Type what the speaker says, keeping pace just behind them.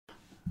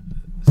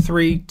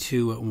Three,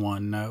 two,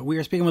 one. We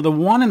are speaking with the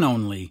one and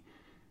only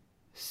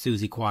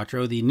Suzi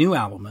Quatro. The new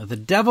album, The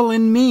Devil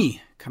in Me,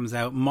 comes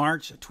out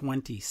March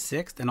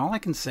 26th. And all I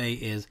can say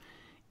is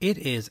it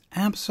is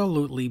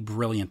absolutely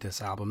brilliant,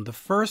 this album. The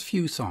first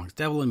few songs,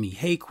 Devil in Me,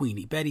 Hey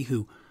Queenie, Betty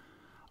Who,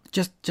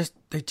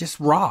 they just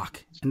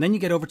rock. And then you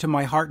get over to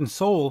My Heart and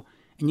Soul,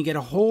 and you get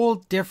a whole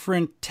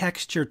different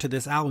texture to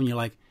this album. You're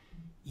like,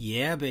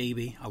 yeah,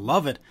 baby, I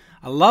love it.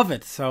 I love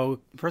it.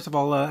 So, first of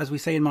all, as we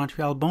say in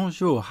Montreal,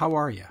 bonjour, how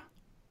are you?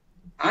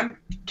 I'm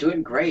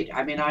doing great.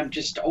 I mean, I'm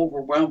just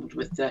overwhelmed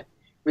with the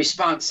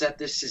response that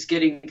this is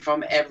getting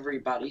from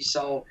everybody.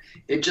 So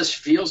it just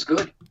feels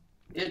good.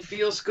 It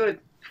feels good.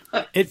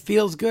 It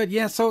feels good.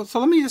 Yeah. So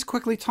let me just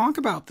quickly talk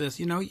about this.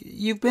 You know,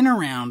 you've been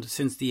around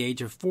since the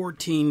age of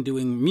 14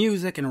 doing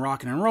music and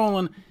rocking and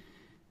rolling.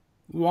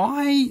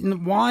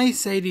 Why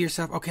say to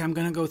yourself, okay, I'm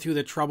going to go through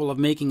the trouble of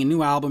making a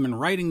new album and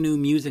writing new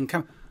music?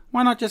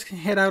 Why not just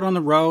head out on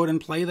the road and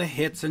play the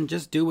hits and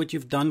just do what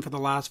you've done for the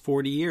last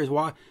 40 years?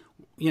 Why,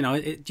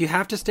 do you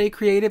have to stay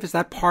creative? Is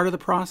that part of the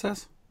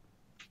process?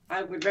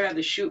 I would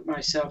rather shoot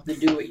myself than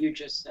do what you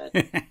just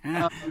said.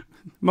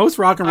 Most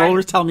rock and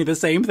rollers tell me the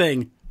same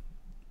thing.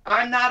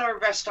 I'm not a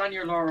rest on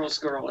your laurels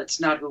girl.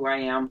 It's not who I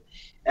am.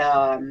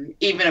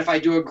 Even if I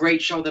do a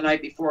great show the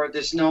night before,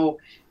 there's no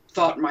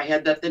thought in my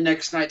head that the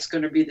next night's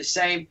going to be the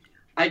same.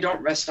 I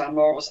don't rest on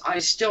laurels. I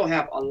still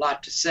have a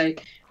lot to say.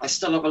 I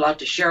still have a lot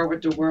to share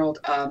with the world.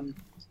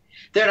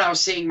 They're now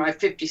seeing my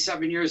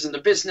 57 years in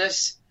the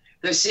business.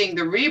 They're seeing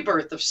the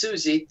rebirth of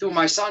Suzi through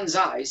my son's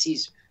eyes.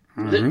 He's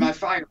lit my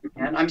fire,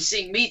 man. I'm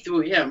seeing me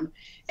through him.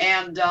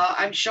 And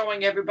I'm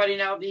showing everybody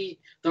now the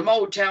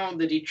Motown,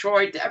 the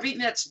Detroit, everything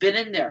that's been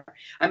in there.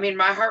 I mean,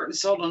 My Heart and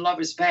Soul and Love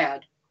is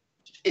Bad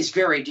is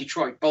very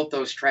Detroit, both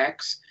those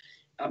tracks.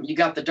 You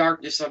got the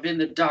darkness of In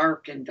the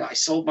Dark and I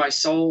Sold My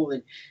Soul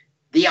and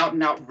the Out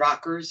and Out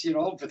Rockers,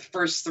 for the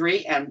first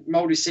three, and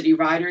Motor City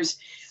Riders.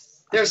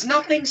 There's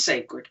nothing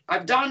sacred.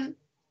 I've done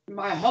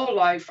my whole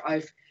life.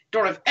 I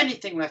don't have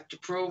anything left to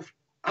prove.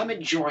 I'm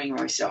enjoying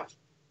myself.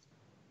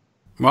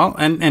 Well,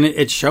 and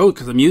it showed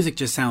because the music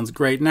just sounds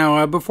great.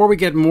 Now, before we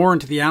get more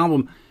into the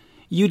album,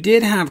 you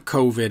did have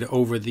COVID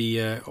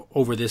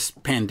over this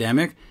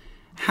pandemic.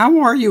 How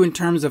are you in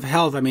terms of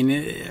health? I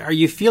mean, are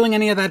you feeling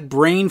any of that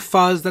brain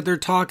fuzz that they're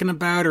talking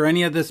about, or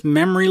any of this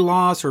memory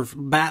loss, or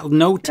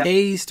no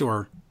taste,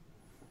 or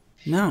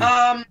no?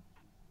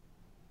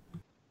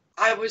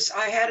 I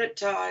had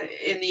it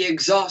in the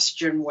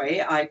exhaustion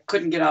way. I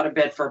couldn't get out of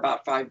bed for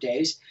about 5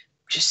 days.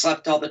 Just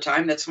slept all the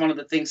time. That's one of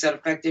the things that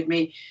affected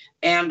me.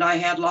 And I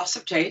had loss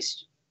of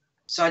taste,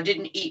 so I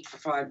didn't eat for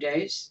 5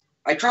 days.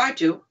 I tried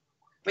to,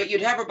 but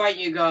you'd have a bite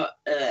and you go,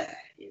 ugh.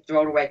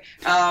 Throw it away.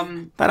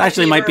 That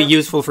actually might be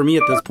useful for me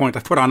at this point. I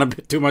put on a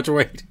bit too much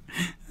weight.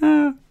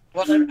 Well,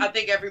 I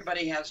think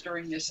everybody has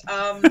during this.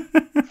 Yeah,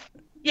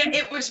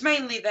 it was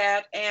mainly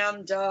that,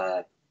 and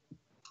the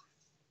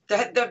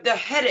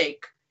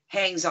headache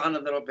hangs on a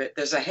little bit.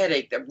 There's a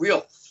headache, the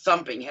real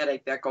thumping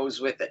headache that goes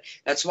with it.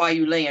 That's why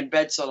you lay in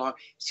bed so long.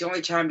 It's the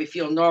only time you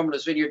feel normal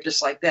is when you're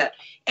just like that.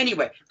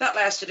 Anyway, that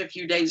lasted a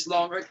few days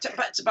longer.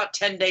 It's about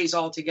 10 days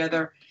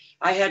altogether.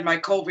 I had my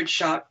COVID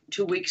shot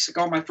 2 weeks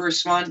ago, my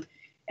first one.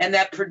 And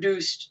that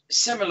produced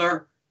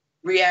similar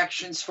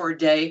reactions for a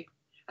day.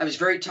 I was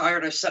very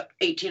tired. I slept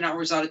 18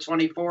 hours out of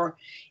 24.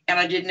 And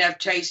I didn't have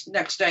taste.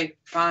 Next day,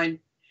 fine.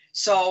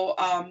 So,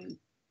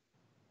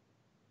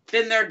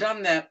 been there,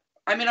 done that.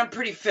 I mean, I'm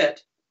pretty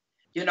fit,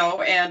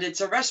 and it's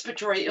a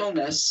respiratory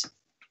illness.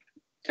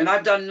 And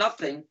I've done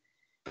nothing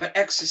but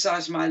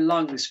exercise my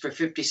lungs for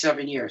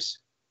 57 years.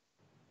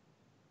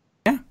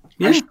 Yeah.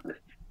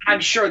 I'm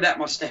sure that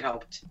must have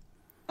helped.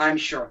 I'm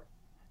sure.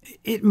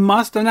 It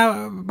must.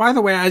 Now, by the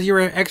way, as you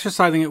were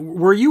exercising,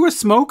 were you a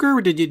smoker?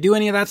 Did you do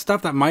any of that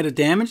stuff that might have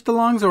damaged the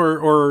lungs,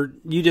 or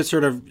you just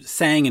sort of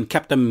sang and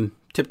kept them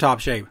tip-top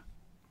shape?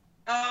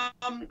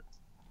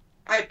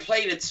 I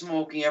played at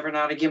smoking every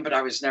now and again, but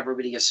I was never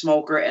really a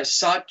smoker as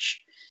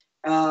such.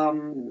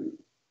 Not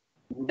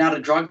a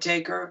drug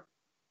taker.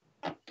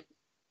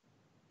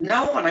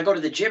 No, and I go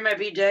to the gym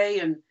every day,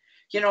 and,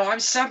 I'm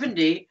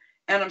 70,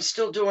 and I'm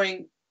still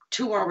doing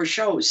 2-hour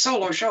shows,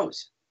 solo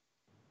shows,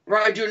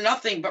 where I do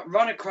nothing but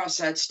run across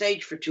that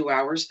stage for 2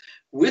 hours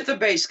with a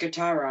bass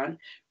guitar on,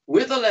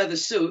 with a leather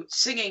suit,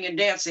 singing and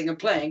dancing and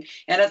playing.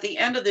 And at the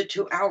end of the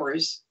 2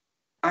 hours,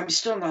 I'm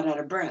still not out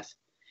of breath.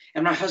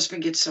 And my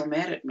husband gets so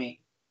mad at me.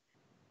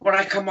 When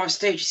I come off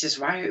stage, he says,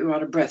 "Why are you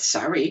out of breath?"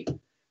 Sorry.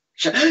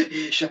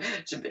 I'm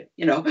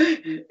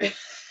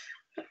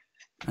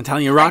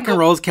telling you, rock and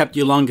roll's kept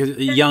you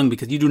young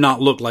because you do not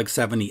look like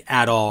 70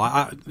 at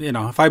all.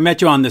 If I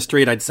met you on the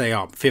street, I'd say,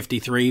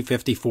 53,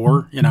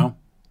 54,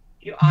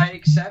 I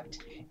accept.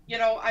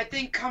 I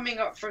think coming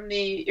up from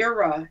the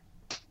era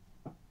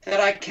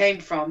that I came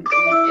from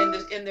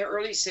in the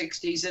early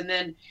 60s, and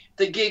then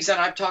the gigs, and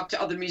I've talked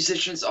to other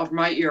musicians of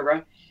my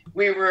era,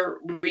 we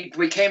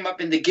came up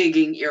in the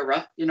gigging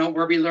era,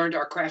 where we learned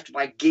our craft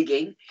by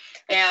gigging.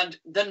 And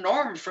the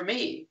norm for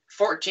me,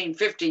 14,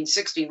 15,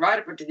 16, right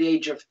up to the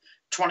age of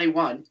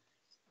 21,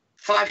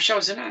 5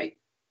 shows a night.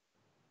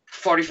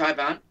 45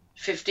 on,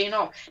 15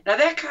 off. Now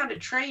that kind of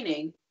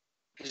training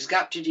has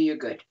got to do you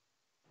good.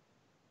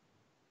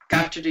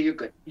 Got to do you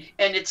good.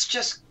 And it's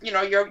just,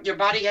 your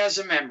body has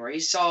a memory,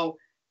 so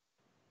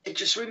it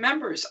just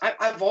remembers.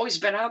 I've always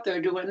been out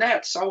there doing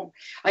that. So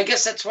I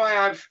guess that's why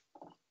I've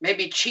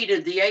maybe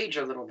cheated the age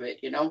a little bit,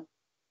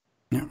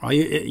 Yeah, well,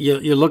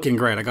 you're looking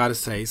great, I got to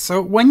say.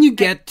 So when you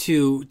get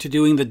to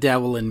doing The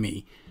Devil in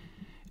Me,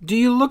 do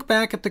you look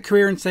back at the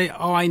career and say,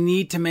 oh, I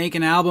need to make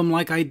an album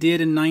like I did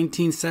in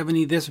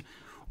 1970, this?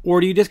 Or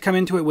do you just come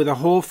into it with a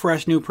whole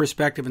fresh new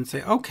perspective and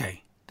say,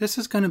 okay, this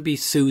is going to be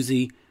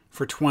Susie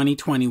for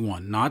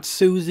 2021, not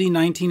Susie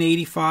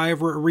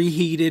 1985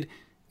 reheated.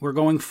 We're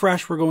going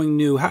fresh, we're going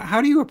new.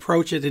 How do you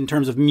approach it in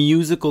terms of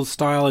musical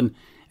style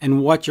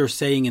and what you're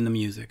saying in the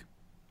music?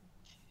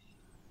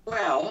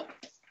 Well,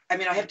 I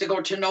have to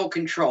go to No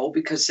Control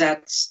because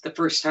that's the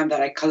first time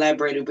that I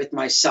collaborated with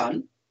my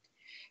son.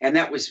 And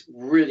that was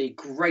really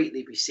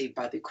greatly received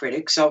by the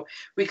critics. So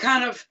we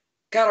kind of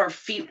got our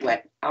feet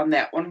wet on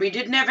that one. We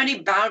didn't have any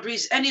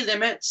boundaries, any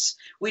limits.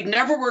 We'd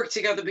never worked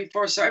together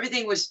before, so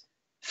everything was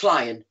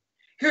flying.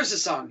 Here's a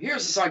song,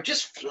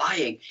 just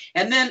flying.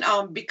 And then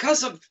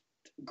because of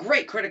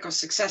great critical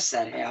success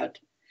that had,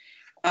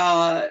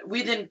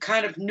 we then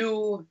kind of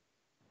knew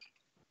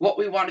what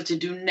we wanted to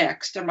do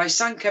next. And my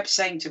son kept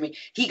saying to me,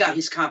 he got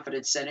his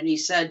confidence in, and he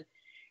said,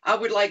 I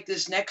would like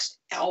this next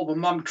album,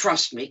 Mom,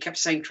 trust me. He kept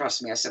saying,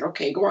 trust me. I said,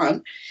 okay, go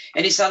on.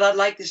 And he said, I'd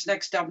like this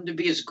next album to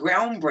be as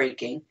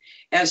groundbreaking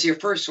as your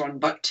first one,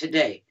 but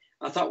today.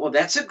 I thought, well,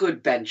 that's a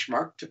good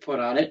benchmark to put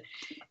on it.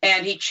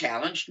 And he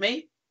challenged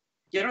me.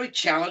 He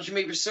challenged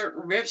me with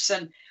certain riffs,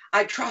 and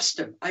I trust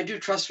him. I do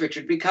trust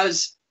Richard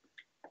because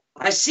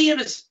I see in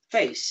his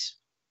face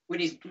when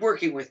he's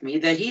working with me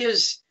that he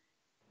is,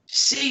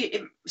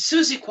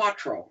 Suzi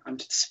Quatro, I'm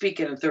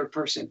speaking in third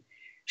person,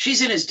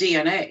 she's in his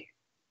DNA.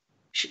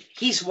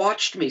 He's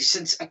watched me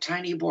since a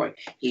tiny boy.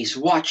 He's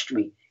watched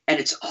me, and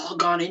it's all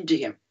gone into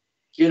him,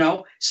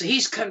 So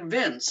he's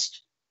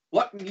convinced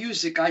what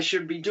music I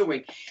should be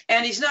doing.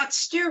 And he's not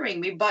steering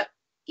me, but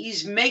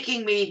he's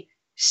making me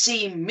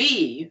see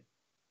me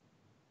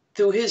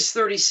through his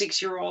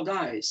 36-year-old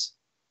eyes.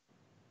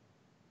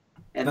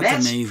 And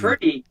that's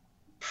pretty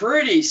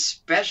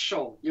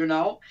special,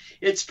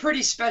 It's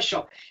pretty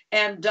special.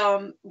 And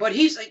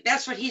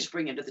that's what he's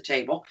bringing to the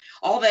table.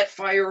 All that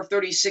fire of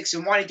 36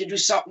 and wanting to do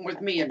something with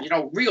me and,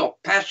 real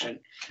passion,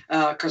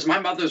 because my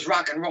mother's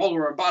rock and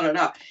roller and brought it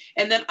up.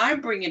 And then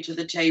I'm bringing to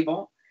the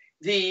table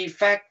the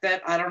fact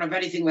that I don't have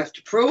anything left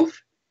to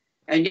prove.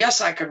 And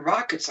yes, I can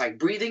rock. It's like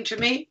breathing to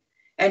me.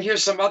 And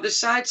here's some other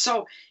side.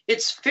 So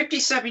it's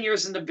 57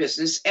 years in the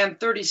business and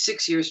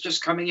 36 years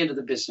just coming into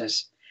the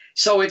business.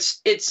 So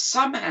it's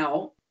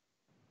somehow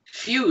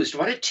fused.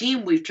 What a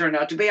team we've turned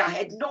out to be. I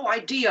had no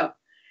idea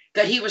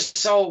that he was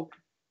so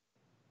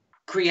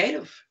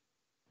creative.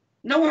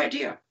 No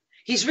idea.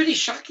 He's really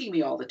shocking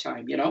me all the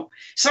time,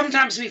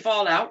 Sometimes we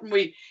fall out and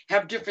we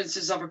have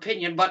differences of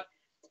opinion, but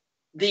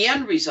the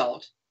end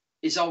result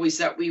is always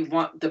that we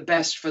want the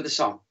best for the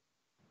song.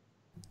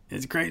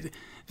 It's great.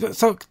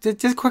 So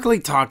just quickly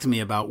talk to me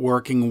about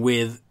working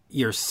with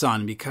your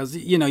son, because,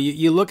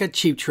 you look at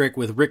Cheap Trick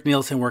with Rick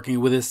Nielsen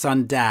working with his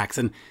son Dax,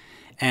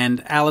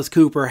 and Alice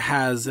Cooper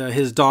has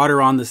his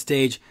daughter on the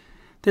stage.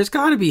 There's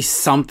got to be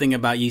something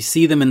about you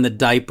see them in the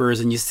diapers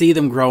and you see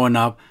them growing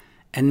up,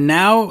 and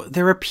now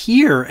they're a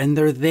peer and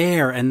they're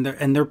there and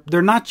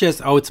they're not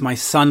just, oh, it's my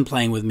son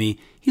playing with me.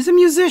 He's a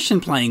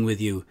musician playing with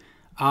you.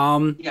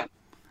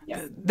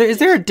 Yeah. Is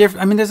there a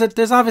different?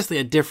 There's obviously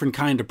a different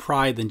kind of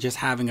pride than just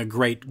having a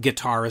great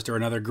guitarist or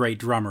another great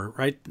drummer,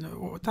 right?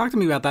 Talk to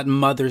me about that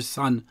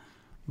mother-son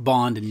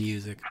bond in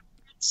music.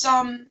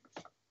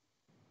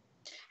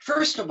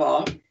 First of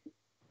all,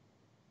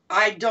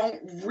 I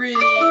don't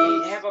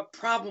really have a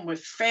problem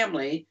with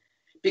family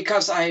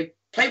because I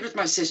played with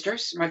my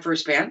sisters, my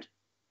first band.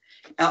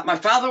 My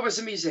father was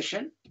a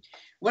musician.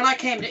 When I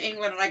came to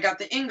England and I got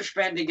the English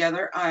band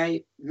together,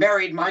 I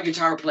married my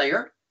guitar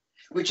player,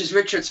 which is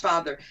Richard's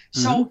father.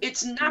 Mm-hmm. So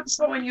it's not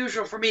so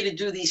unusual for me to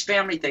do these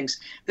family things.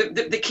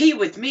 The key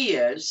with me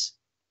is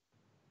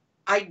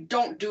I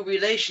don't do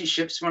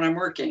relationships when I'm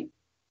working.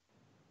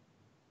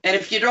 And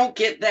if you don't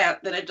get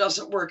that, then it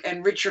doesn't work.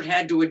 And Richard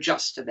had to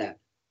adjust to that.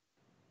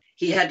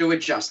 He had to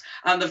adjust.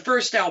 On the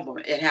first album,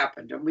 it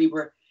happened. And we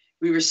were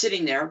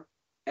sitting there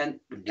and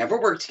we never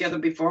worked together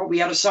before. We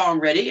had a song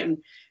ready and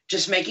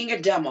just making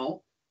a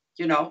demo,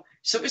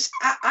 So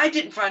I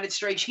didn't find it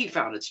strange. He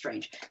found it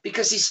strange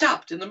because he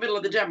stopped in the middle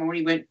of the demo and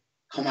he went,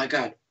 oh my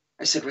God.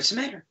 I said, what's the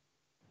matter?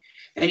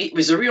 And it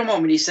was a real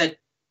moment. He said,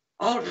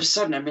 all of a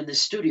sudden I'm in the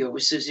studio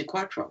with Suzi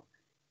Quatro.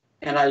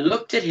 And I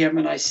looked at him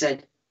and I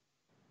said,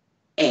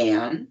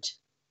 and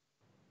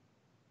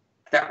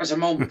that was a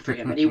moment for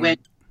him. And he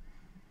went,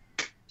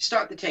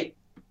 start the tape.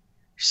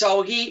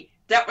 So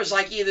that was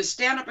like either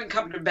stand up and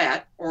come to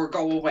bat or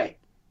go away.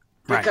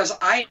 Because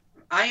right.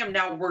 I am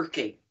now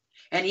working.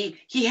 And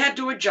he had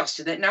to adjust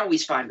to that. Now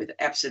he's fine with it.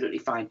 Absolutely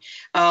fine.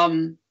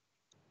 And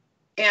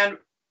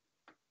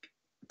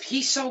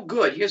he's so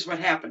good. Here's what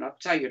happened. I'll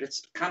tell you.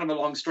 It's kind of a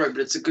long story,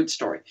 but it's a good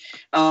story.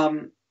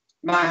 My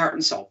Heart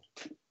and Soul,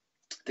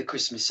 the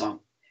Christmas song,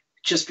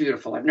 just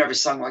beautiful. I've never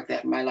sung like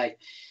that in my life.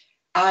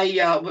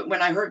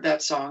 When I heard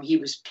that song, he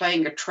was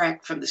playing a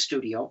track from the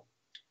studio.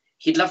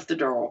 He'd left the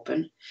door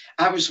open.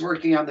 I was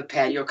working on the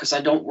patio because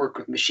I don't work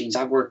with machines.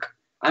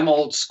 I'm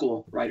old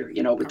school writer,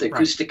 with the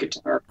acoustic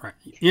guitar. Right.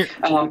 Yeah.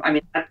 I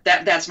mean,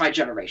 that's my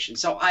generation.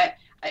 So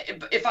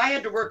if I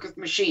had to work with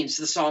machines,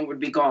 the song would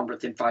be gone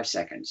within 5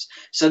 seconds.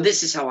 So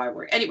this is how I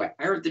work. Anyway,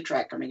 I heard the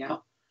track coming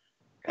out,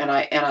 and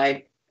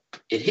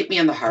it hit me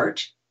in the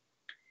heart.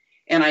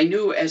 And I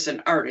knew as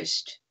an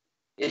artist,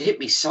 it hit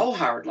me so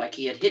hard, like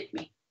he had hit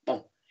me.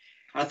 Boom.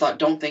 I thought,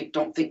 don't think.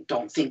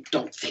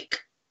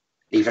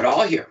 Leave it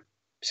all here.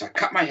 So I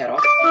cut my head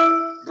off,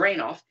 brain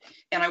off,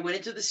 and I went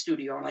into the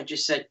studio and I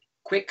just said,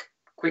 quick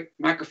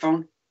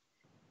microphone,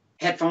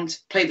 headphones,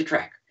 play the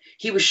track.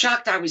 He was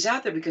shocked I was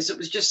out there because it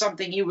was just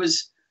something he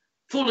was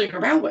fooling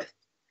around with.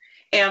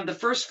 And the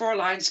first 4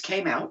 lines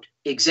came out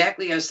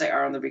exactly as they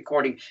are on the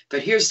recording.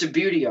 But here's the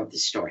beauty of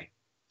this story.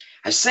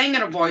 I sang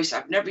in a voice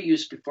I've never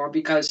used before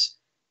because,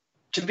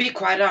 to be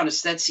quite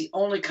honest, that's the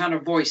only kind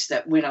of voice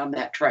that went on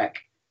that track.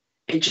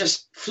 It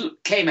just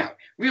came out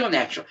real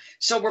natural.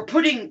 So we're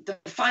putting the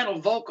final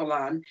vocal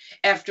on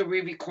after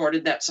we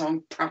recorded that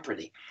song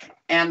properly.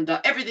 And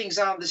everything's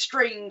on, the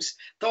strings,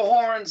 the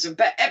horns,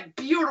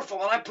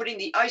 beautiful. And I'm putting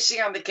the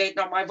icing on the cake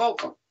on my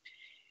vocal.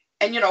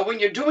 And, when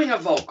you're doing a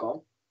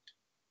vocal,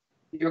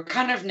 you're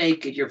kind of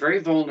naked. You're very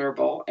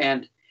vulnerable.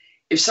 And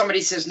if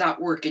somebody says not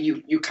working,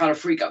 you kind of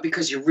freak out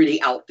because you're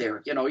really out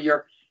there.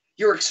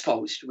 You're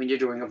exposed when you're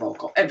doing a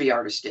vocal. Every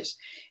artist is.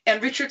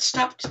 And Richard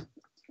stopped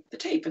the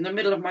tape in the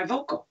middle of my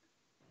vocal.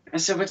 I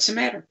said, what's the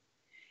matter?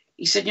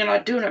 He said, you're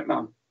not doing it,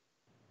 Mom.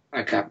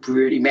 I got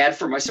pretty mad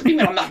for myself. What do you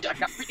mean I'm not? I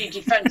got pretty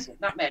defensive.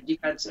 Not mad,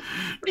 defensive.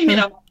 What do you mean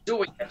I'm not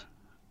doing it?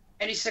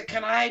 And he said,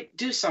 can I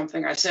do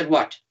something? I said,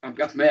 what? I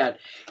got mad.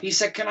 He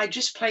said, can I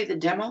just play the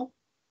demo?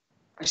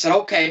 I said,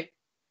 okay.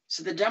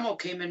 So the demo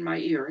came in my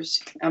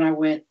ears, and I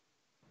went,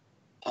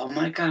 oh,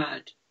 my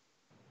God.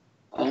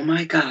 Oh,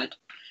 my God.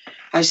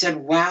 I said,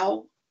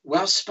 wow,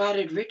 well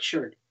spotted,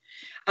 Richard.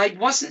 I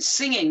wasn't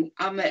singing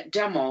on that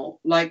demo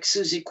like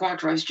Suzi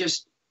Quatro. I was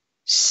just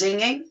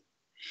singing.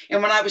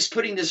 And when I was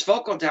putting this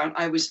vocal down,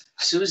 I was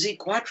Suzi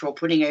Quatro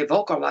putting a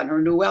vocal on her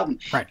new album.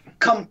 Right.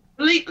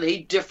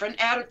 Completely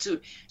different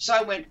attitude. So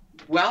I went,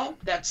 well,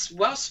 that's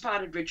well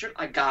spotted, Richard.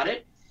 I got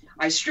it.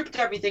 I stripped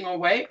everything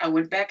away. I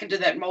went back into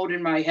that mode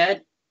in my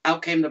head.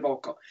 Out came the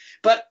vocal.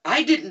 But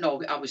I didn't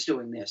know I was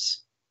doing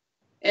this.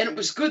 And it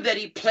was good that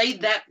he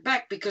played that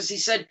back because he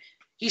said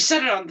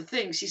it on the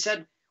things. He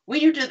said, when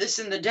you did this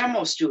in the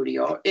demo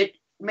studio, it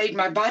made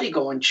my body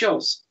go in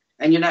chills.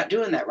 And you're not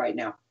doing that right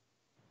now.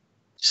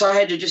 So I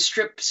had to just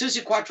strip.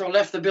 Suzi Quatro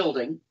left the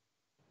building,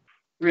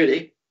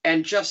 really.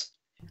 And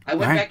I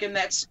went back in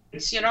that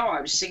space,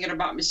 I was singing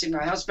about missing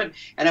my husband.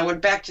 And I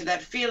went back to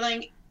that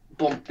feeling.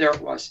 Boom, there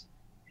it was.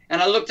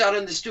 And I looked out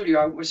in the studio.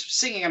 I was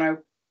singing and I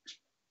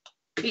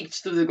peeked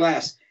through the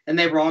glass. And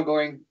they were all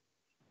going,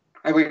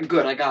 I went,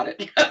 good, I got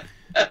it.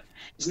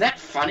 Isn't that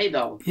funny,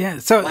 though? Yeah.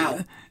 So, wow.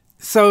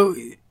 So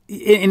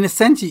in a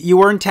sense, you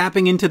weren't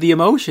tapping into the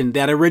emotion,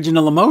 that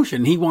original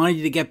emotion. He wanted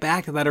you to get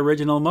back to that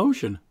original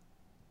emotion.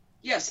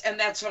 Yes, and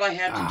that's what I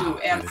had to do.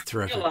 And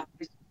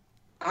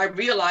I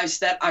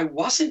realized that I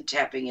wasn't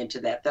tapping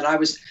into that I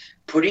was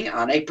putting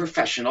on a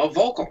professional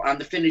vocal on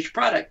the finished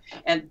product.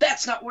 And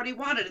that's not what he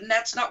wanted, and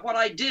that's not what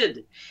I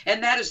did.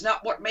 And that is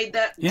not what made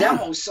that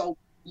demo so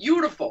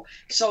beautiful.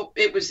 So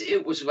it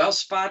was well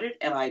spotted,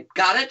 and I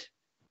got it.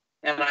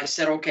 And I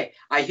said, okay,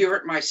 I hear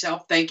it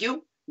myself. Thank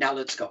you. Now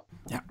let's go.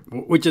 Yeah,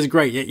 which is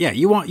great. Yeah,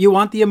 you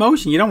want the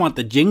emotion. You don't want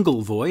the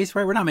jingle voice,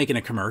 right? We're not making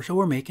a commercial.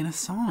 We're making a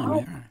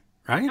song,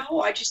 right?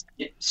 No, I just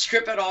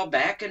strip it all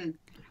back, and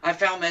I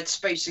found that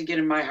space again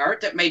in my heart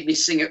that made me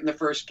sing it in the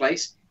first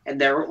place, and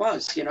there it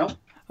was,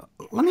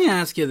 Let me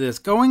ask you this.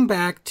 Going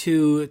back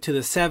to the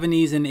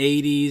 70s and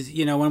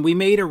 80s, when we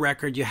made a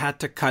record, you had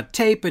to cut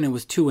tape, and it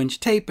was 2-inch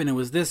tape, and it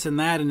was this and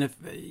that, and if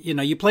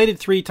you played it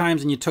 3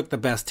 times and you took the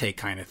best take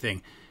kind of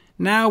thing.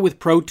 Now with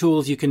Pro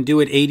Tools, you can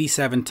do it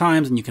 87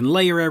 times and you can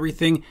layer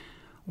everything.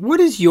 What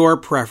is your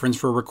preference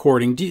for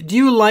recording? Do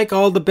you like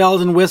all the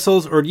bells and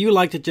whistles, or do you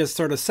like to just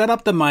sort of set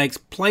up the mics,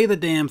 play the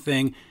damn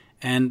thing,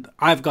 and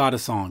I've got a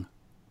song?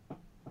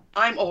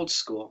 I'm old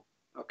school,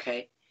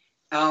 okay?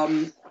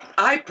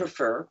 I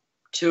prefer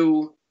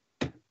to,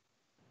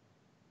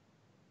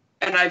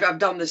 and I've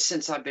done this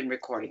since I've been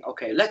recording.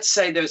 Okay, let's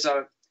say there's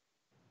a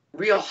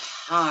real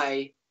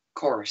high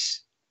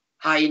chorus,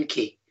 high in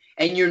key,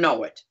 and you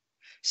know it.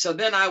 So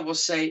then I will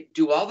say,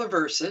 do all the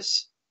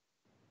verses,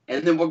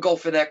 and then we'll go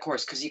for that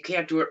chorus, because you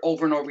can't do it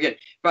over and over again,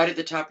 right at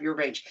the top of your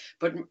range.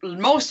 But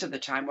most of the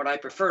time, what I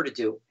prefer to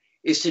do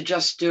is to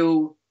just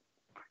do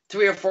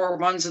 3 or 4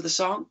 runs of the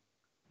song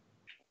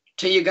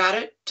till you got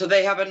it, till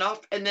they have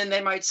enough, and then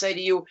they might say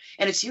to you,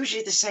 and it's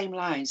usually the same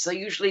lines. They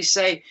usually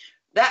say,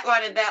 that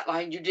line and that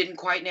line, you didn't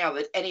quite nail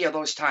it any of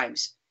those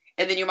times.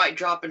 And then you might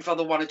drop in for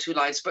the 1 or 2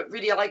 lines. But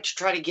really, I like to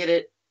try to get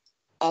it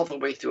all the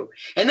way through.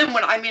 And then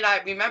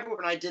I remember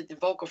when I did the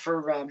vocal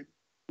for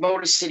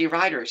Motor City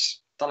Riders,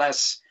 the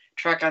last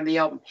track on the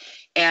album,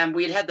 and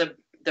we had the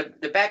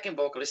backing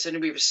vocalist, and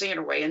we were singing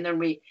away, and then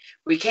we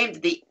came to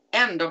the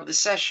end of the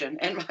session,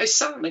 and my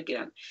son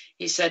again,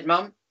 he said,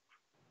 "Mom,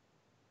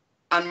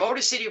 on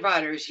Motor City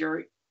Riders,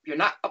 you're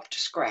not up to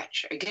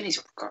scratch." Again,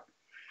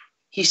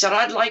 he said,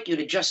 "I'd like you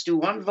to just do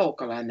one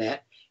vocal on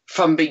that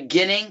from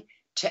beginning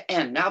to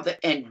end.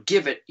 And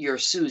give it your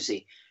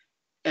Susie."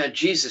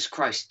 Jesus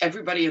Christ!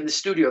 Everybody in the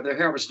studio, their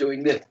hair was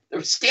doing this. They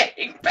were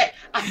standing back.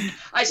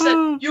 I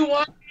said, "You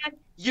want that?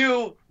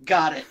 You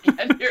got it."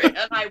 And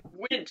I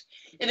went,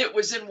 and it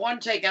was in one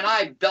take, and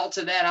I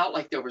belted that out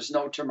like there was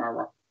no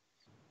tomorrow.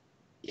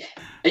 Yeah,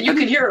 and you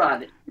can hear it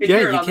on it. You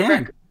can. The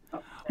record.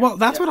 Well,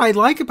 that's what I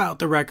like about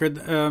the record,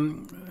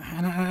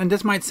 and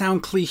this might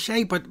sound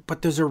cliche,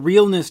 but there's a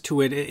realness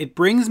to it. It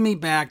brings me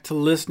back to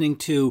listening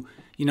to,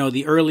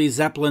 the early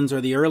Zeppelins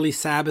or the early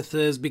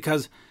Sabbaths,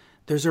 because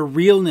there's a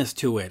realness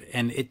to it,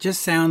 and it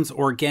just sounds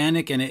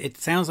organic, and it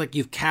sounds like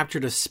you've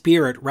captured a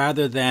spirit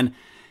rather than,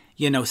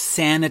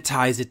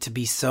 sanitize it to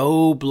be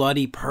so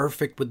bloody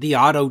perfect with the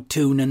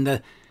auto-tune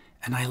and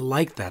I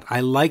like that. I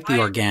like the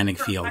organic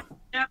feel. I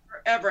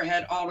never ever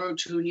had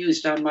auto-tune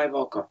used on my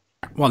vocal.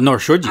 Well, nor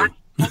should you.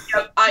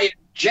 I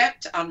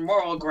object on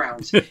moral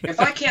grounds. If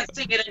I can't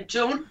sing it in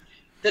tune,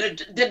 then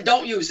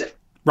don't use it.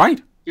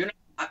 Right.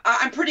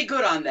 I'm pretty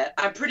good on that.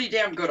 I'm pretty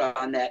damn good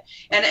on that.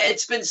 And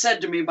it's been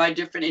said to me by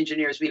different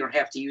engineers, we don't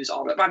have to use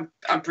all of it.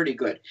 I'm pretty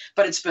good.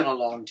 But it's been a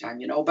long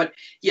time, But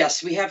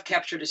yes, we have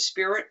captured a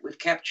spirit. We've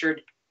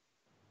captured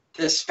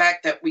this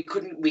fact that he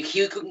couldn't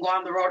go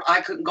on the road.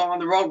 I couldn't go on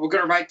the road. We're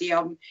going to write the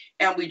album.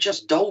 And we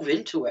just dove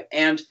into it.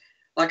 And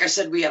like I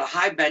said, we had a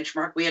high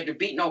benchmark. We had to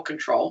beat No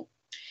Control.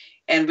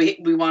 And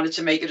we wanted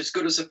to make it as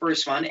good as the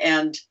first one.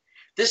 And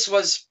this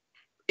was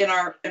in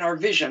our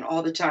vision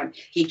all the time.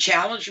 He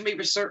challenged me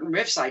with certain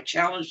riffs. I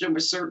challenged him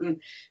with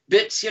certain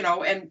bits,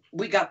 and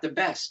we got the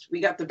best. We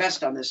got the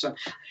best on this one.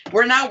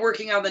 We're now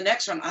working on the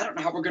next one. I don't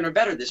know how we're going to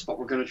better this, but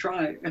we're going to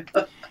try.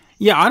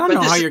 Yeah, I don't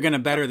know how you're going to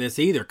better this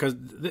either, because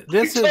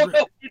this is...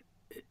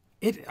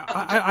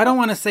 I don't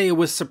want to say it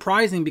was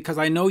surprising, because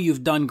I know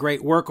you've done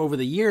great work over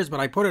the years, but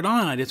I put it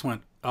on, I just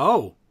went,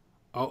 oh,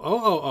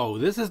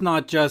 this is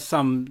not just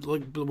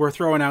we're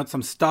throwing out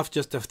some stuff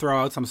just to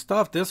throw out some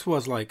stuff. This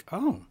was like,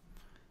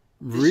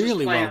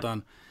 really well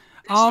done.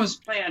 This was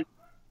planned.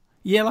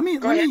 Yeah, let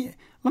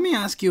me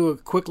ask you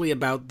quickly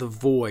about the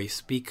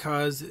voice,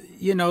 because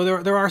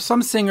there are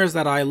some singers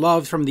that I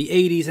loved from the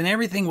 80s, and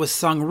everything was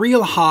sung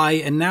real high,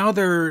 and now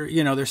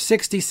they're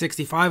 60,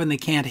 65 and they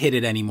can't hit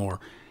it anymore.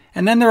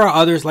 And then there are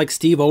others like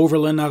Steve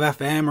Overland of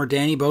FM or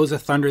Danny Bowes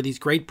of Thunder, these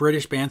great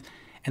British bands,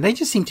 and they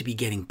just seem to be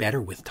getting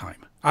better with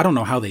time. I don't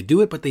know how they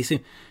do it, but they seem...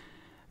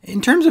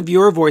 In terms of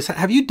your voice,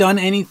 have you done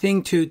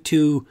anything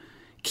to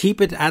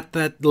keep it at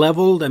that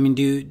level? I mean,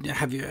 do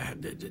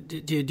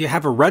you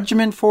have a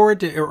regimen for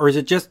it, or is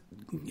it just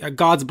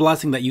God's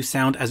blessing that you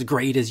sound as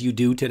great as you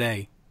do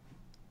today?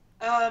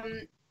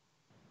 I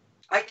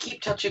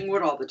keep touching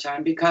wood all the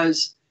time,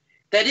 because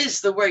that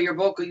is the way your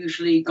vocal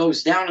usually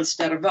goes down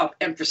instead of up.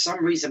 And for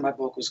some reason, my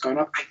vocal's gone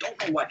up. I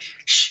don't know why.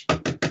 Shh,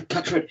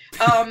 touch wood.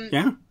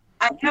 Yeah.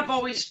 I have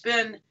always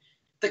been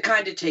the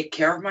kind to take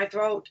care of my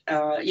throat.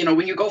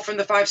 When you go from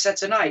the 5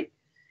 sets a night,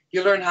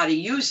 you learn how to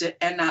use it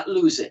and not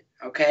lose it,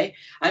 okay?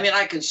 I mean,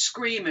 I can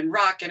scream and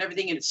rock and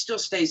everything, and it still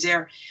stays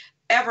there.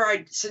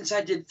 Since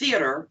I did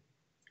theater,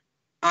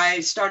 I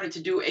started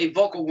to do a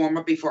vocal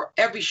warm-up before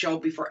every show,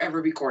 before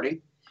every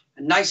recording.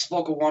 A nice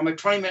vocal warm-up,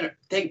 20-minute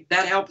thing.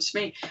 That helps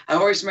me. I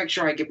always make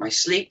sure I get my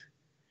sleep.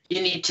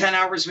 You need 10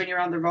 hours when you're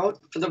on the road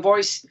for the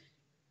voice.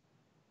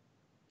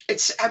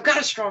 I've got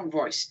a strong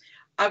voice.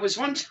 I was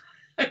one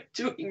time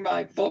doing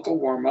my vocal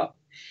warm-up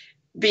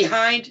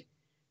behind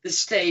the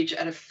stage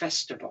at a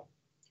festival,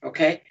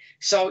 okay?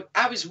 So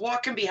I was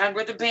walking behind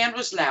where the band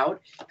was loud,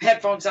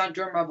 headphones on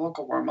during my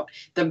vocal warm-up.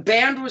 The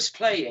band was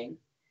playing,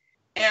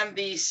 and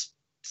the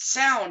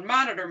sound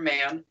monitor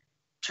man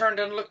turned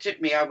and looked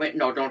at me. I went,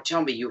 "No, don't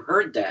tell me you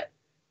heard that.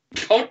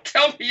 Don't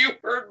tell me you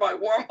heard my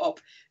warm-up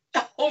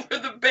over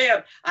the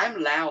band."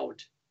 I'm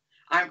loud.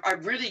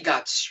 I've really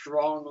got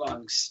strong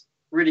lungs.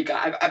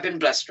 I've been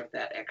blessed with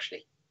that,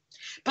 actually.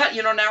 But,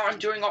 now I'm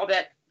doing all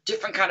that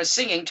different kind of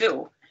singing,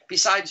 too,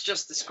 besides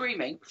just the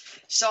screaming.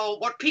 So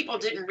what people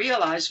didn't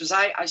realize was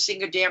I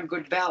sing a damn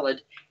good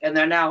ballad, and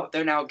they're now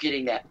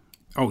getting that.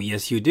 Oh,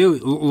 yes, you do.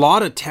 A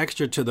lot of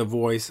texture to the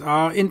voice.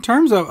 In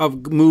terms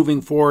of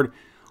moving forward,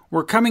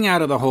 we're coming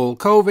out of the whole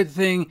COVID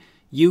thing.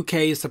 UK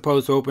is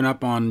supposed to open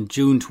up on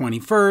June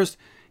 21st.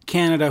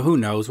 Canada, who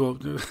knows? Well,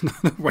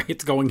 the way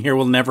it's going here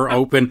will never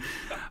open.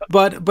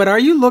 But are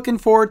you looking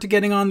forward to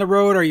getting on the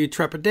road? Are you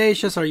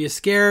trepidatious? Are you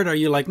scared? Are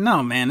you like,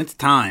 no, man, it's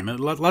time.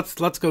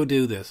 Let's go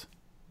do this.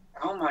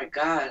 Oh, my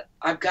God.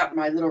 I've got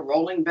my little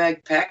rolling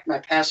bag packed. My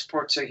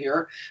passports are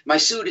here. My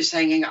suit is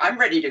hanging. I'm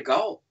ready to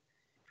go.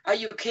 Are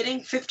you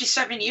kidding?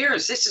 57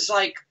 years. This is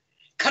like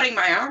cutting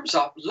my arms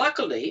off.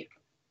 Luckily,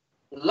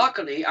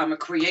 I'm a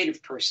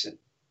creative person.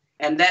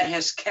 And that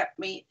has kept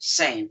me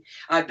sane.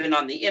 I've been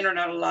on the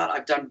internet a lot.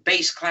 I've done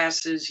bass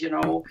classes, The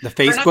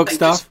Facebook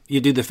stuff?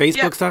 You do the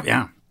Facebook stuff?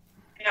 Yeah.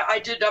 Yeah, I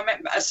did.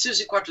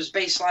 Suzi Quatro's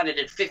Baseline. I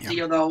did 50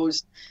 of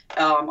those.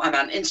 I'm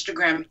on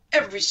Instagram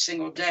every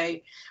single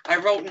day. I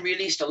wrote and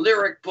released a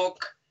lyric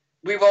book.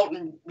 We wrote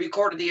and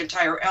recorded the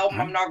entire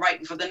album. I'm now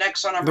writing for the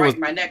next one. I'm writing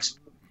my next.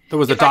 There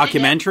was a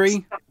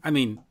documentary. I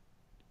mean,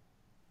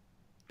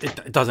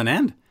 it doesn't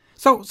end.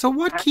 So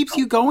what keeps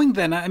you going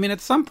then? I mean,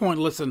 at some point,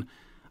 listen,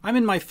 I'm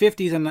in my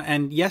 50s,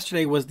 and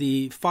yesterday was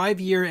the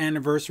 5-year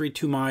anniversary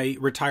to my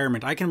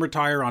retirement. I can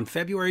retire on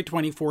February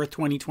 24th,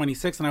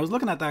 2026, and I was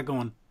looking at that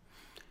going,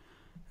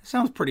 it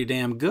sounds pretty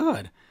damn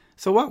good.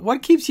 So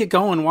what keeps you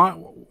going?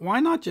 Why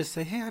not just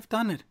say, hey, I've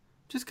done it.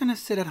 I'm just going to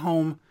sit at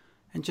home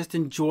and just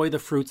enjoy the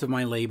fruits of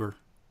my labor?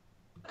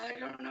 I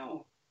don't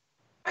know.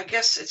 I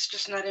guess it's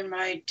just not in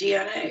my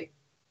DNA.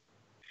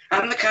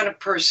 I'm the kind of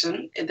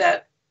person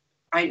that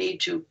I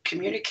need to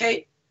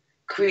communicate,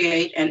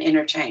 create, and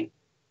entertain.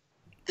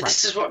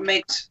 This is what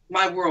makes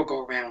my world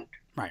go round.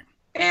 Right.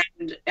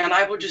 And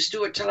I will just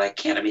do it till I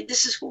can't. I mean,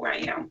 this is who I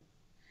am.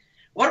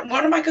 What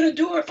am I going to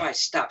do if I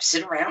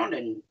sit around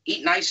and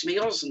eat nice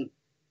meals? And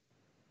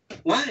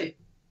why?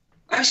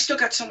 I've still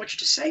got so much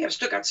to say. I've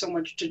still got so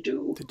much to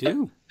do.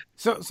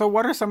 So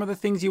what are some of the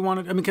things you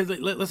want to? I mean, because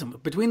listen,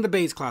 between the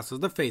bass classes,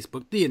 the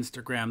Facebook, the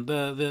Instagram,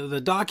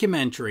 the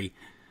documentary,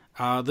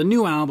 the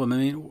new album. I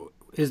mean,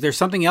 is there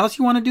something else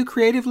you want to do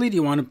creatively? Do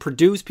you want to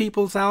produce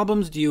people's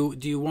albums? Do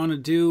you want to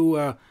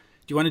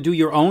do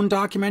your own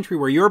documentary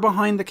where you're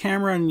behind the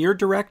camera and you're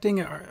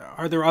directing?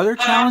 Are there other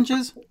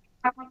challenges?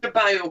 I want the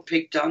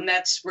biopic done.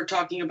 We're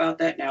talking about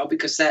that now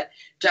because that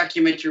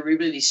documentary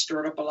really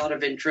stirred up a lot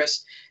of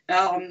interest.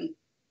 I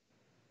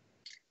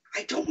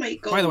don't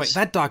make goals. By the way,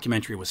 that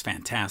documentary was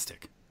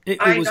fantastic.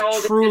 It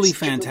was truly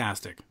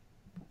fantastic.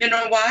 You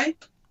know why?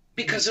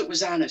 Because it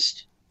was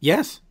honest.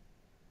 Yes.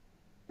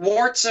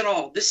 Warts and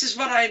all. This is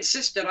what I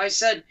insisted. I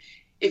said,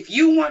 if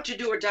you want to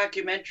do a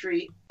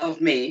documentary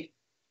of me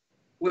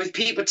with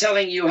people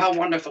telling you how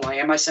wonderful I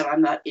am, I said,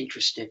 I'm not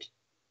interested.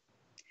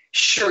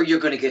 Sure, you're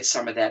going to get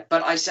some of that.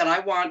 But I said, I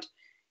want,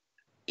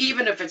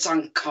 even if it's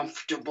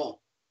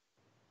uncomfortable,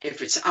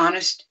 if it's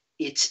honest,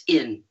 it's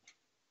in.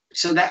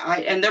 So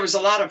and there was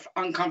a lot of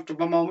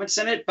uncomfortable moments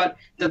in it, but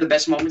they're the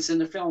best moments in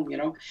the film,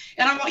 And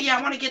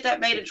I want to get that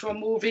made into a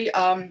movie.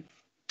 I'm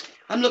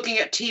looking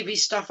at TV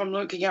stuff. I'm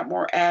looking at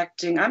more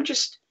acting.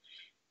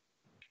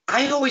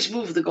 I always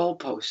move the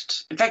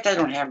goalposts. In fact, I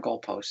don't have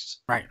goalposts.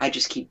 Right. I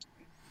just keep,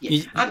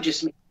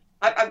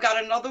 I've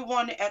got another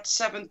one at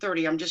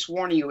 7:30. I'm just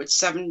warning you. It's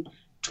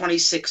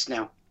 7:26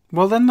 now.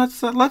 Well, then let's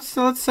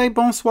say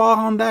bonsoir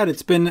on that.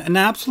 It's been an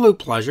absolute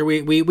pleasure.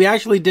 We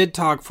actually did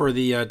talk for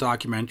the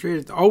documentary.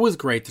 It's always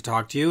great to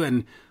talk to you.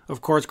 And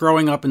of course,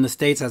 growing up in the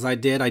States as I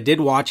did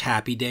watch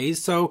Happy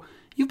Days. So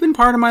you've been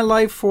part of my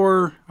life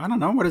for, I don't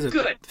know, what is it?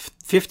 Good.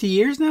 50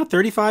 years now?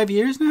 35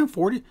 years now?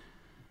 40?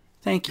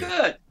 Thank you.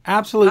 Good.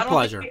 Absolute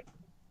pleasure.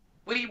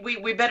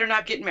 We better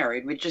not get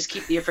married. We just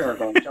keep the affair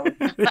going.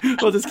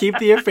 We'll just keep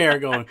the affair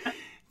going.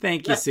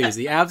 Thank you,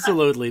 Suzi.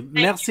 Absolutely.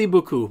 Merci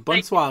beaucoup.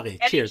 Bonne soirée.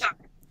 Cheers.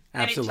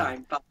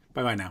 Absolutely.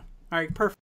 Bye-bye now. All right, perfect.